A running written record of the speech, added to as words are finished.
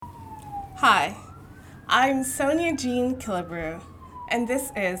Hi, I'm Sonia Jean Killebrew, and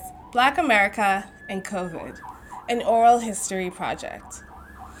this is Black America and COVID, an oral history project.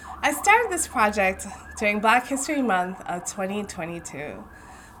 I started this project during Black History Month of 2022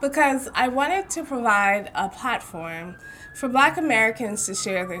 because I wanted to provide a platform for Black Americans to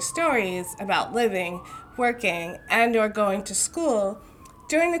share their stories about living, working, and or going to school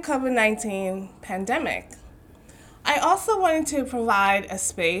during the COVID-19 pandemic. I also wanted to provide a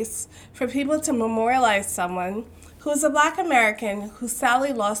space for people to memorialize someone who is a Black American who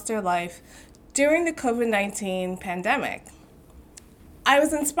sadly lost their life during the COVID-19 pandemic. I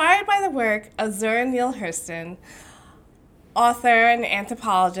was inspired by the work of Zora Neale Hurston, author and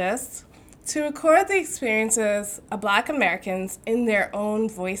anthropologist, to record the experiences of Black Americans in their own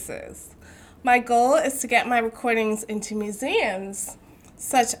voices. My goal is to get my recordings into museums,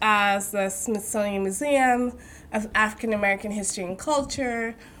 such as the Smithsonian Museum of African American History and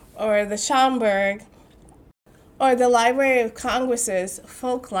Culture, or the Schomburg, or the Library of Congress's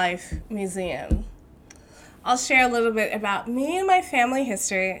Folklife Museum. I'll share a little bit about me and my family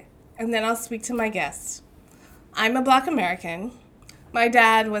history, and then I'll speak to my guests. I'm a Black American. My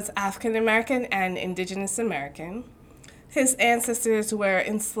dad was African American and Indigenous American. His ancestors were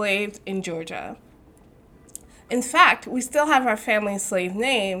enslaved in Georgia. In fact, we still have our family slave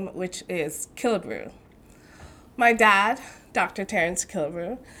name, which is Killebrew. My dad, Dr. Terrence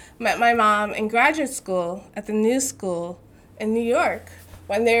Killebrew, met my mom in graduate school at the New School in New York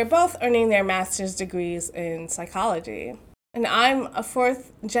when they were both earning their master's degrees in psychology. And I'm a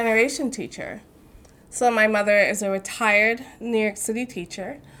fourth generation teacher. So my mother is a retired New York City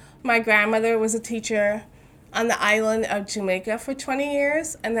teacher. My grandmother was a teacher on the island of Jamaica for 20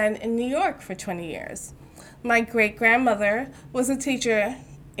 years and then in New York for 20 years. My great-grandmother was a teacher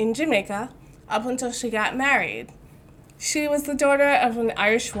in Jamaica up until she got married. She was the daughter of an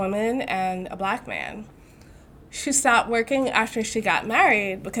Irish woman and a Black man. She stopped working after she got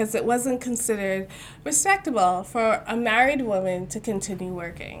married because it wasn't considered respectable for a married woman to continue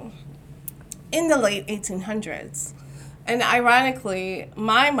working in the late 1800s. And ironically,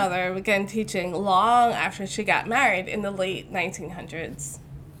 my mother began teaching long after she got married in the late 1900s.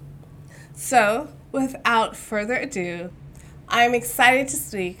 So, without further ado, I am excited to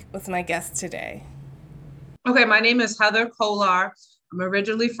speak with my guest today. Okay, my name is Heather Kollar. I'm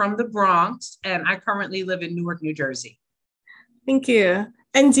originally from the Bronx, and I currently live in Newark, New Jersey. Thank you.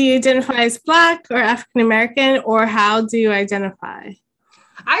 And do you identify as Black or African American, or how do you identify?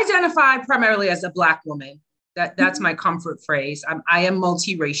 I identify primarily as a Black woman. That's my comfort phrase. I am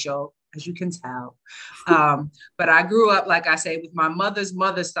multiracial, as you can tell. But I grew up, like I say, with my mother's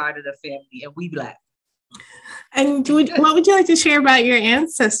side of the family, and we Black. And what would you like to share about your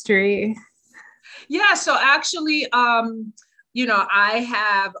ancestry? Yeah, so actually, I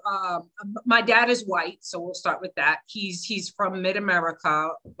have my dad is white, so we'll start with that. He's from Mid-America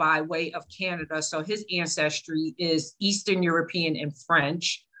by way of Canada, so his ancestry is Eastern European and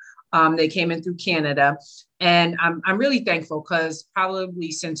French. They came in through Canada, and I'm really thankful because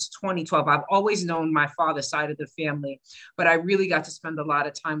probably since 2012, I've always known my father's side of the family, but I really got to spend a lot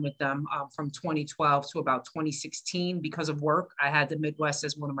of time with them from 2012 to about 2016 because of work. I had the Midwest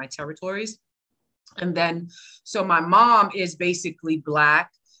as one of my territories. And then, so my mom is basically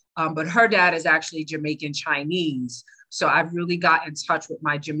Black, but her dad is actually Jamaican Chinese. So I've really got in touch with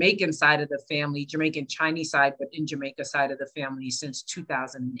my Jamaican side of the family, Jamaican Chinese side, but in Jamaica side of the family since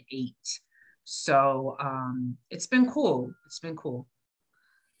 2008. So it's been cool. It's been cool.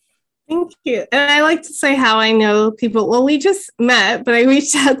 Thank you. And I like to say how I know people. Well, we just met, but I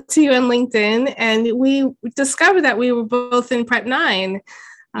reached out to you on LinkedIn and we discovered that we were both in Prep 9.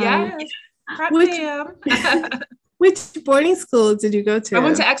 Yes. Which boarding school did you go to? I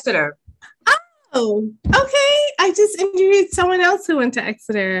went to Exeter. Oh, okay. I just interviewed someone else who went to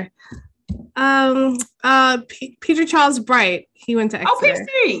Exeter. Peter Charles Bright. He went to Exeter. Oh,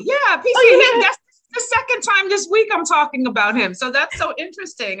 PC. Yeah, PC. Oh, yeah. That's the second time this week I'm talking about him. So that's so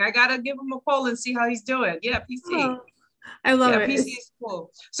interesting. I gotta give him a call and see how he's doing. Yeah, PC. Oh, I love it. PC is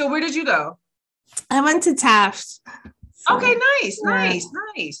cool. So where did you go? I went to Taft. So, okay, nice.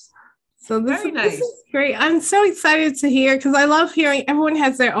 So this is great. I'm so excited to hear because I love hearing everyone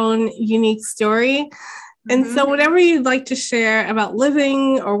has their own unique story. And so whatever you'd like to share about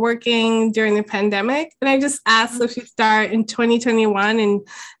living or working during the pandemic, and I just asked if you start in 2021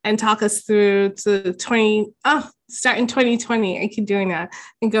 and talk us through to start in 2020. I keep doing that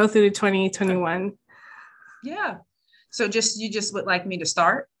and go through to 2021. Yeah. So you just would like me to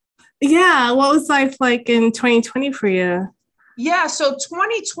start? Yeah. What was life like in 2020 for you? Yeah, so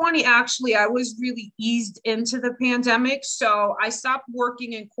 2020, actually, I was really eased into the pandemic. So I stopped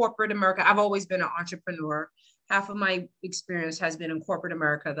working in corporate America. I've always been an entrepreneur. Half of my experience has been in corporate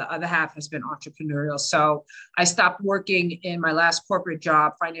America, the other half has been entrepreneurial. So I stopped working in my last corporate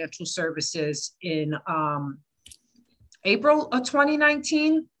job, financial services, in April of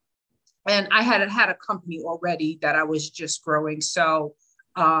 2019. And I had a company already that I was just growing. So,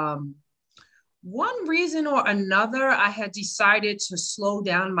 one reason or another, I had decided to slow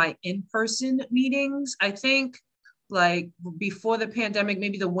down my in-person meetings. I think like before the pandemic,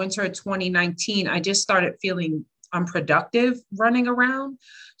 maybe the winter of 2019, I just started feeling unproductive running around.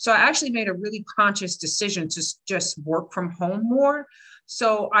 So I actually made a really conscious decision to just work from home more.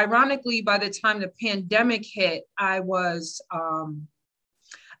 So ironically, by the time the pandemic hit, I was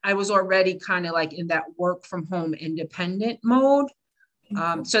already kind of like in that work from home independent mode.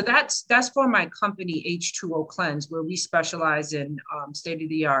 So that's for my company H2O Cleanse, where we specialize in state of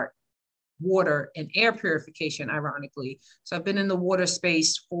the art water and air purification. Ironically, so I've been in the water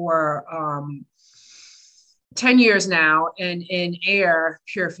space for 10 years now, and in air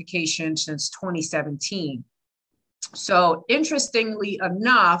purification since 2017. So interestingly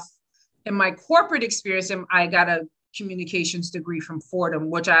enough, in my corporate experience, I got a communications degree from Fordham,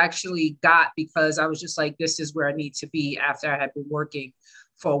 which I actually got because I was just like, this is where I need to be after I had been working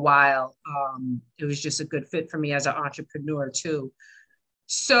for a while. It was just a good fit for me as an entrepreneur too.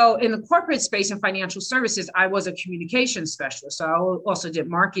 So in the corporate space and financial services, I was a communications specialist. So I also did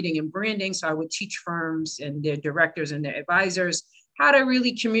marketing and branding. So I would teach firms and their directors and their advisors how to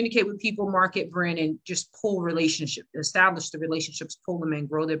really communicate with people, market, brand, and just pull relationships, establish the relationships, pull them in,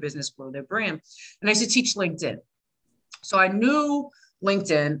 grow their business, grow their brand. And I used to teach LinkedIn. So I knew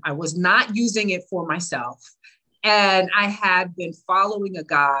LinkedIn. I was not using it for myself. And I had been following a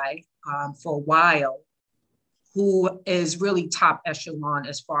guy for a while who is really top echelon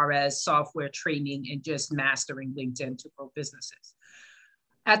as far as software training and just mastering LinkedIn to grow businesses.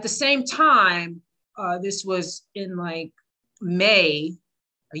 At the same time, this was in like May,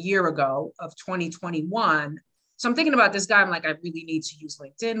 a year ago of 2021. So I'm thinking about this guy. I'm like, I really need to use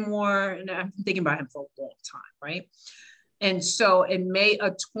LinkedIn more. And I'm thinking about him for a long time, right? And so in May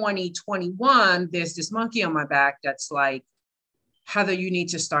of 2021, there's this monkey on my back that's like, Heather, you need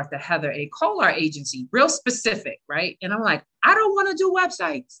to start the Heather Kollar agency, real specific, right? And I'm like, I don't want to do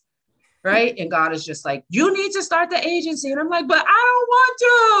websites, right? And God is just like, you need to start the agency. And I'm like, but I don't want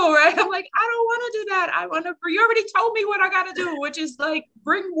to, right? I'm like, I don't want to do that. I want to, you already told me what I got to do, which is like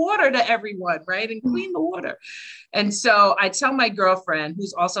bring water to everyone, right? And clean the water. And so I tell my girlfriend,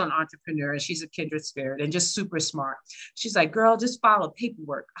 who's also an entrepreneur, and she's a kindred spirit and just super smart. She's like, girl, just follow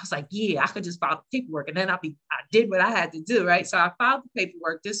paperwork. I was like, yeah, I could just follow paperwork. And then I did what I had to do, right? So I filed the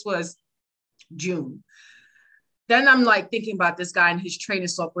paperwork. This was June. Then I'm like thinking about this guy and his training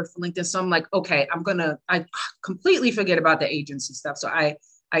software for LinkedIn. So I'm like, okay, I completely forget about the agency stuff. So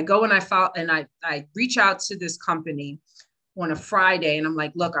I go and I file and I reach out to this company on a Friday and I'm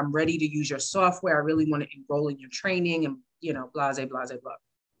like, look, I'm ready to use your software. I really want to enroll in your training and, blah, blah, blah, blah.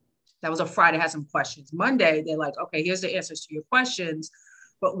 That was a Friday, I had some questions. Monday, they're like, okay, here's the answers to your questions,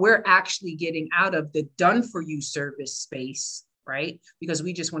 but we're actually getting out of the done for you service space, right? Because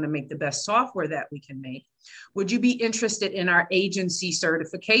we just want to make the best software that we can make. Would you be interested in our agency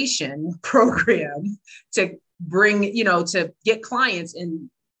certification program to bring, to get clients and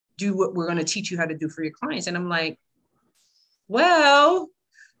do what we're going to teach you how to do for your clients? And I'm like, well,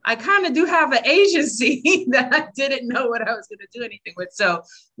 I kind of do have an agency that I didn't know what I was going to do anything with. So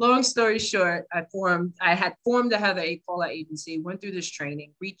long story short, I had formed the Heather Kollar agency, went through this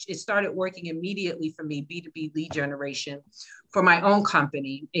training, it started working immediately for me, B2B lead generation for my own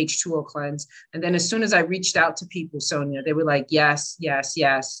company, H2O Cleanse. And then as soon as I reached out to people, Sonia, they were like, yes, yes,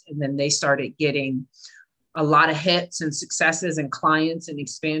 yes. And then they started getting a lot of hits and successes and clients and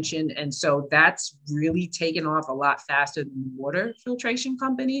expansion. And so that's really taken off a lot faster than the water filtration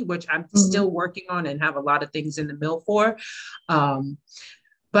company, which I'm still working on and have a lot of things in the mill for.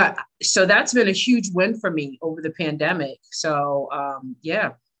 But so that's been a huge win for me over the pandemic. So yeah.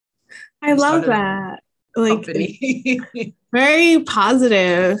 I love that. Like very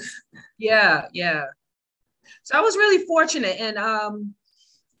positive. Yeah. Yeah. So I was really fortunate. And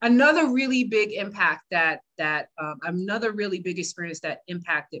another really big impact another really big experience that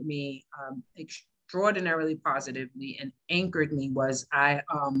impacted me extraordinarily positively and anchored me was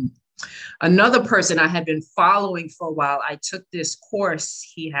another person I had been following for a while. I took this course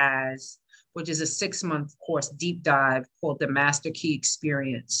he has, which is a 6-month course, deep dive called the Master Key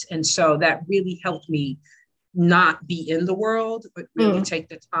Experience. And so that really helped me not be in the world, but really take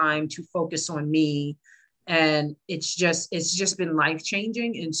the time to focus on me And it's just been life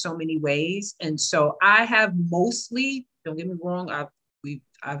changing in so many ways. And so I have mostly, don't get me wrong,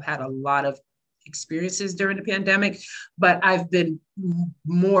 I've had a lot of experiences during the pandemic, but I've been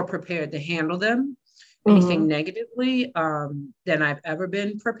more prepared to handle them, anything Mhm. negatively, than I've ever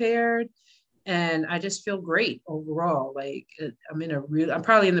been prepared. And I just feel great overall. Like I'm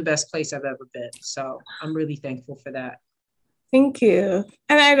probably in the best place I've ever been. So I'm really thankful for that. Thank you.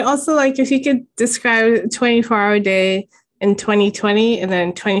 And I'd also like if you could describe a 24-hour day in 2020 and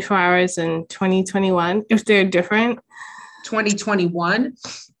then 24 hours in 2021, if they're different. 2021.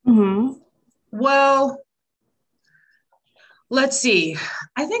 Hmm. Well, let's see.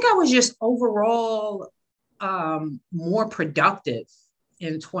 I think I was just overall more productive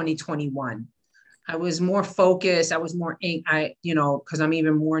in 2021. I was more focused. I was more, because I'm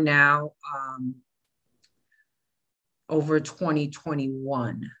even more now over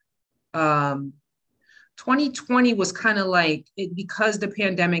 2021. Um, 2020 was kind of like it because the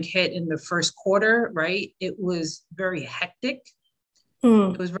pandemic hit in the first quarter, right? It was very hectic. It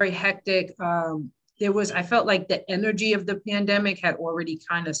Mm. was very hectic. I felt like the energy of the pandemic had already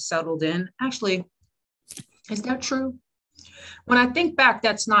kind of settled in. Actually, is that true? When I think back,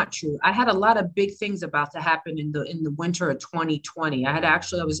 that's not true. I had a lot of big things about to happen in the winter of 2020.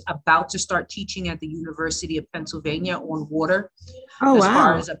 I was about to start teaching at the University of Pennsylvania on water Oh, as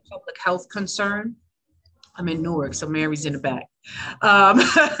far wow. as a public health concern. I'm in Newark, so Mary's in the back. Um,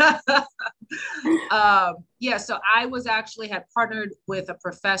 yeah, so I was actually had partnered with a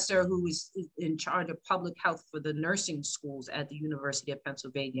professor who was in charge of public health for the nursing schools at the University of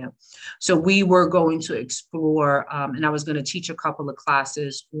Pennsylvania. So we were going to explore, and I was going to teach a couple of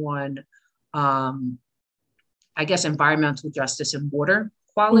classes on, um, I guess, environmental justice and water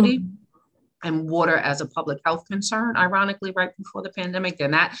quality Mm. and water as a public health concern, ironically, right before the pandemic.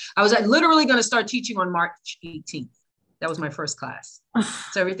 Then that I was literally going to start teaching on March 18th. That was my first class.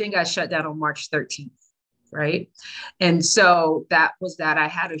 So everything got shut down on March 13th. Right. And so that was that. I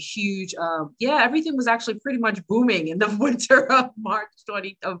had a huge, everything was actually pretty much booming in the winter of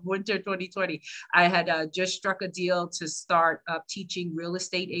winter 2020. I had just struck a deal to start teaching real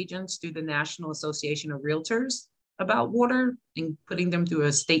estate agents through the National Association of Realtors about water and putting them through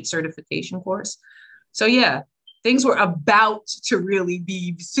a state certification course. So yeah, things were about to really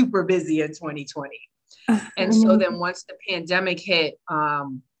be super busy in 2020. And so then once the pandemic hit,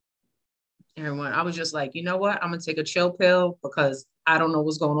 everyone, I was just like, you know what? I'm gonna take a chill pill because I don't know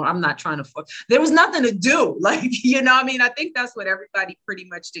what's going on. I'm not trying to fuck. There was nothing to do. Like, I mean, I think that's what everybody pretty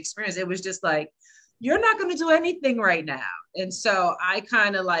much experienced. It was just like, you're not gonna do anything right now. And so I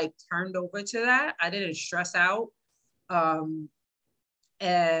kind of like turned over to that. I didn't stress out. And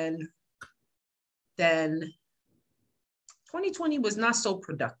then 2020 was not so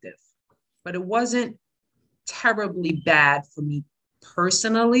productive, but it wasn't terribly bad for me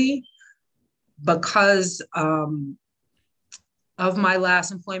personally because of my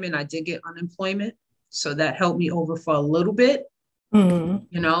last employment. I did get unemployment. So that helped me over for a little bit, Mm.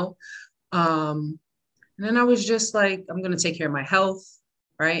 you know. And then I was just like, I'm going to take care of my health,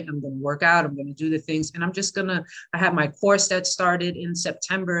 right? I'm going to work out. I'm going to do the things. And I have my course that started in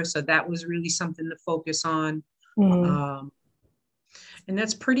September. So that was really something to focus on. Mm. Um, and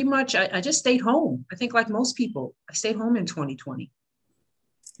that's pretty much, I just stayed home. I think like most people, I stayed home in 2020,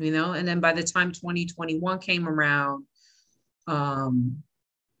 and then by the time 2021 came around, um,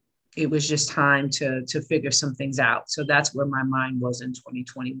 it was just time to figure some things out. So that's where my mind was in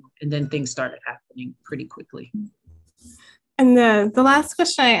 2021. And then things started happening pretty quickly. And the last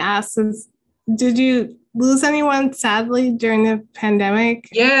question I asked is, did you lose anyone sadly during the pandemic?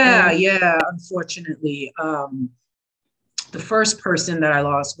 Yeah, And yeah. Unfortunately, the first person that I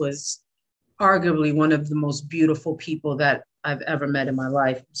lost was arguably one of the most beautiful people that I've ever met in my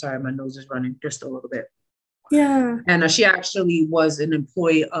life. I'm sorry, my nose is running just a little bit. yeah. And she actually was an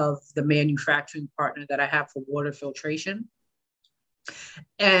employee of the manufacturing partner that I have for water filtration.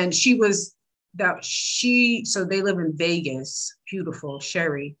 And so they live in Vegas, beautiful,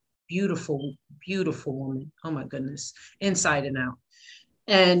 Sherry, beautiful, beautiful woman. Oh my goodness, inside and out.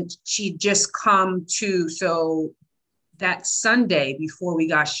 And she'd just so that Sunday before we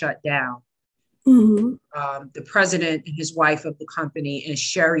got shut down, Mhm. the president and his wife of the company and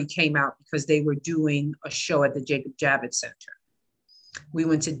Sherry came out because they were doing a show at the Jacob Javits Center. We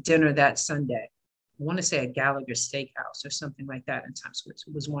went to dinner that Sunday. I want to say at Gallagher Steakhouse or something like that in Times Square.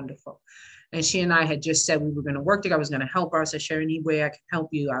 It was wonderful. And she and I had just said we were going to work together. I was going to help her. I said, Sherry, any way I can help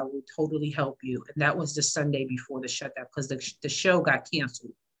you, I will totally help you. And that was the Sunday before the shutdown because the show got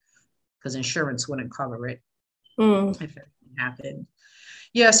canceled because insurance wouldn't cover it Mm. if anything happened.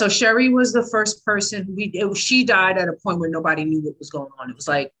 Yeah, so Sherry was the first person she died at a point where nobody knew what was going on. It was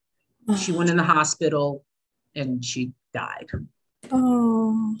like she went in the hospital and she died.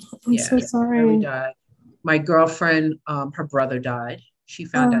 Oh, I'm Yeah, so Sherry sorry. died. My girlfriend, her brother died. She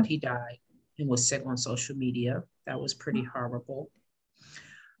found out Oh, he died and was sick on social media. That was pretty horrible.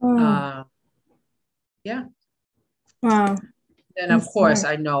 oh, Uh, yeah. wow. And I'm of course,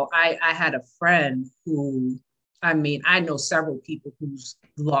 sorry. I know I had a friend who, I mean, I know several people whose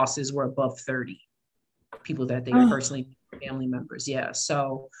losses were above 30, people that they Oh, personally, family members. Yeah.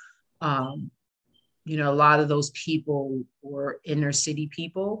 So, um, a lot of those people were inner city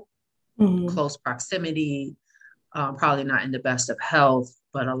people, mm, close proximity, probably not in the best of health,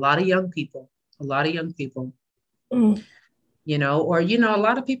 but a lot of young people, a lot of young people, mm, a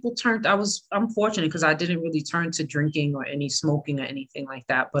lot of people I'm fortunate because I didn't really turn to drinking or any smoking or anything like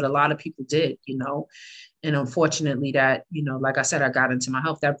that, but a lot of people did, and unfortunately that, like I said, I got into my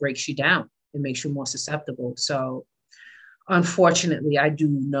health, that breaks you down. It makes you more susceptible. So unfortunately, I do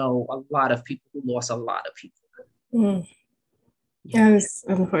know a lot of people who lost a lot of people. mm. Yeah. That is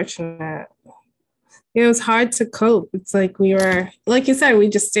unfortunate. It was hard to cope. It's like we were, like you said, we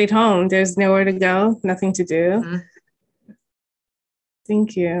just stayed home. There's nowhere to go, nothing to do. Mhm.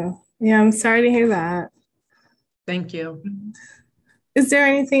 Thank you. Yeah, I'm sorry to hear that. Thank you. Is there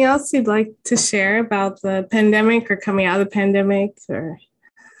anything else you'd like to share about the pandemic or coming out of the pandemic or?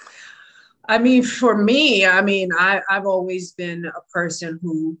 I mean, for me, I've always been a person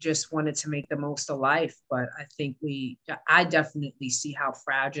who just wanted to make the most of life, but I definitely see how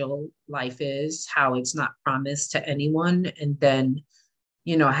fragile life is, how it's not promised to anyone. And then,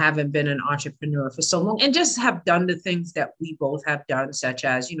 having been an entrepreneur for so long and just have done the things that we both have done, such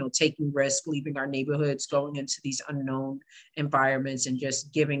as, taking risks, leaving our neighborhoods, going into these unknown environments and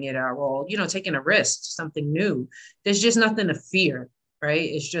just giving it our all, taking a risk, something new. There's just nothing to fear, right?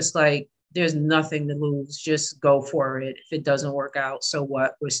 It's just like, there's nothing to lose. Just go for it. If it doesn't work out, so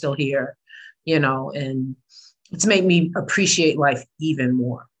what? We're still here, and it's made me appreciate life even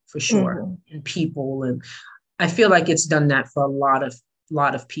more for sure. Mhm. And people. And I feel like it's done that for a lot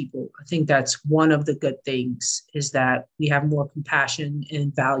of people. I think that's one of the good things is that we have more compassion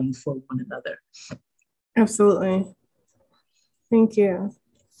and value for one another. Absolutely. Thank you.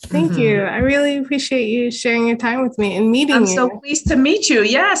 Thank you. Mm-hmm. I really appreciate you sharing your time with me and I'm meeting so you. pleased to meet you.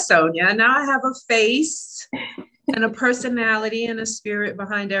 Yeah, Sonia. Now I have a face and a personality and a spirit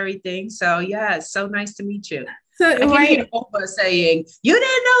behind everything. So yeah, it's so nice to meet you. I So, can hear right. Oprah saying, "You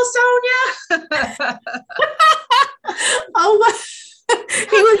didn't know Sonia." Oh, he How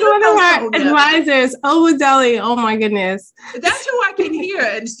do was you one know of our Sonia? advisors. Oh, Deli. Oh my goodness. That's who I can hear.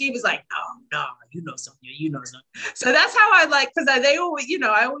 And Steve is like, "No, no, you know Sonia, you know Sonia." So that's how I like, because they always,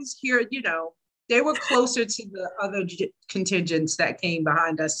 I always hear, they were closer to the other contingents that came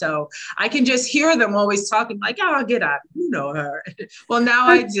behind us. So I can just hear them always talking like, "Oh, get out, you know her." Well, now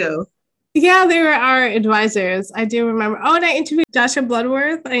I do. Yeah, they were our advisors. I do remember. Oh, and I interviewed Joshua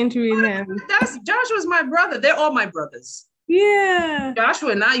Bloodworth. I interviewed him. That's Joshua's my brother. They're all my brothers. Yeah.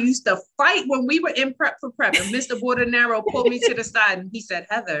 Joshua and I used to fight when we were in prep for prep. And Mr. Bordenaro pulled me to the side and he said,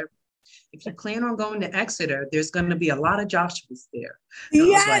 "Heather, if you plan on going to Exeter, there's going to be a lot of Joshuas there." And I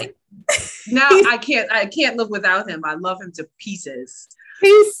was Yes. like, now He's, I can't live without him. I love him to pieces.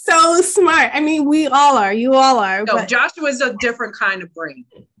 he's so smart. I mean, we all are. You all are. No, But Joshua is a different kind of brain.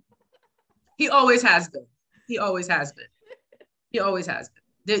 He always has been. He always has been. He always has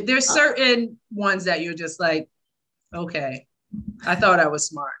been. There's certain ones that you're just like, okay, I thought I was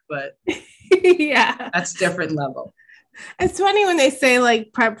smart, but yeah. that's different level. It's funny when they say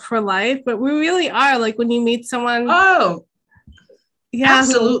like prep for life, but we really are. Like when you meet someone, Oh, yeah,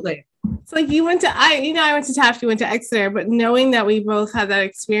 absolutely. it's like I went to Taft, you went to Exeter, but knowing that we both had that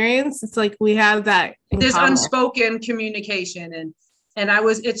experience, it's like we have that in There's common. unspoken communication. And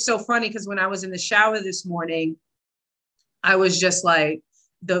it's so funny because when I was in the shower this morning, I was just like,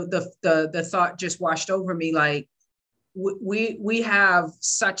 the thought just washed over me. Like we have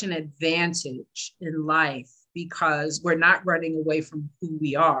such an advantage in life because we're not running away from who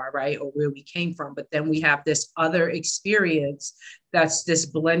we are, right? Or where we came from. But then we have this other experience that's this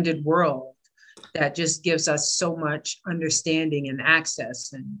blended world that just gives us so much understanding and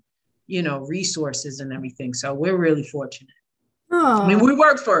access and, resources and everything. So we're really fortunate. I mean, Oh, we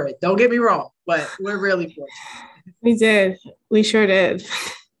worked for it. Don't get me wrong, but we're really fortunate. we did. We sure did.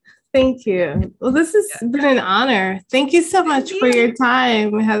 Thank you. Well, this has been an honor. Thank you so much for your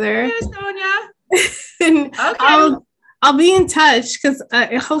time, Heather. Yes, Sonia. And Okay. I'll be in touch because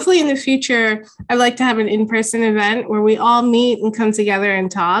hopefully in the future I'd like to have an in-person event where we all meet and come together and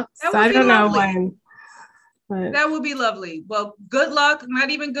talk. That So would I be don't know lovely. But That would be lovely. Well, good luck. Not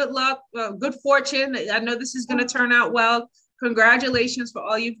even good luck. Good fortune. I know this is going to turn out well. Congratulations for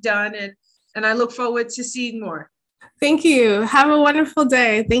all you've done, and I look forward to seeing more. thank you. Have a wonderful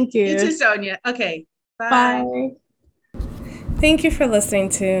day. Thank You too, you. Sonia. Okay. Bye. Bye. Thank you for listening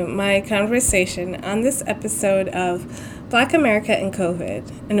to my conversation on this episode of Black America and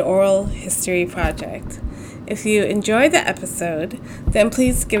COVID, an oral history project. If you enjoyed the episode, then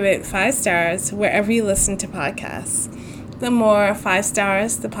please give it 5 stars wherever you listen to podcasts. The more 5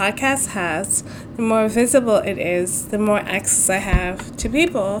 stars the podcast has, the more visible it is, the more access I have to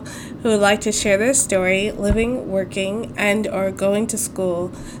people who would like to share their story living, working, and or going to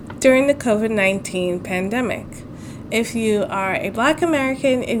school during the COVID-19 pandemic. If you are a Black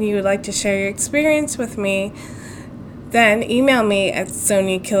American and you would like to share your experience with me, then email me at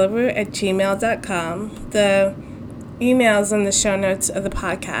soniakillebrew@gmail.com. The emails in the show notes of the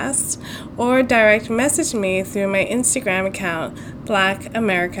podcast, or direct message me through my Instagram account, Black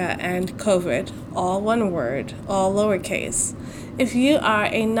America and COVID, all one word, all lowercase. If you are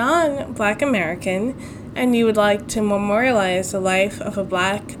a non-Black American and you would like to memorialize the life of a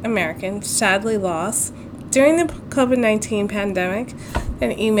Black American sadly lost during the COVID-19 pandemic,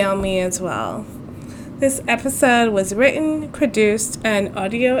 then email me as well. This episode was written, produced, and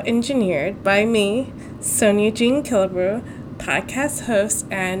audio engineered by me, Sonia Jean Killebrew, podcast host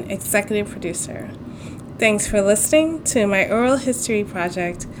and executive producer. Thanks for listening to my oral history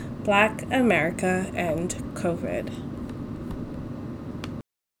project, Black America and COVID.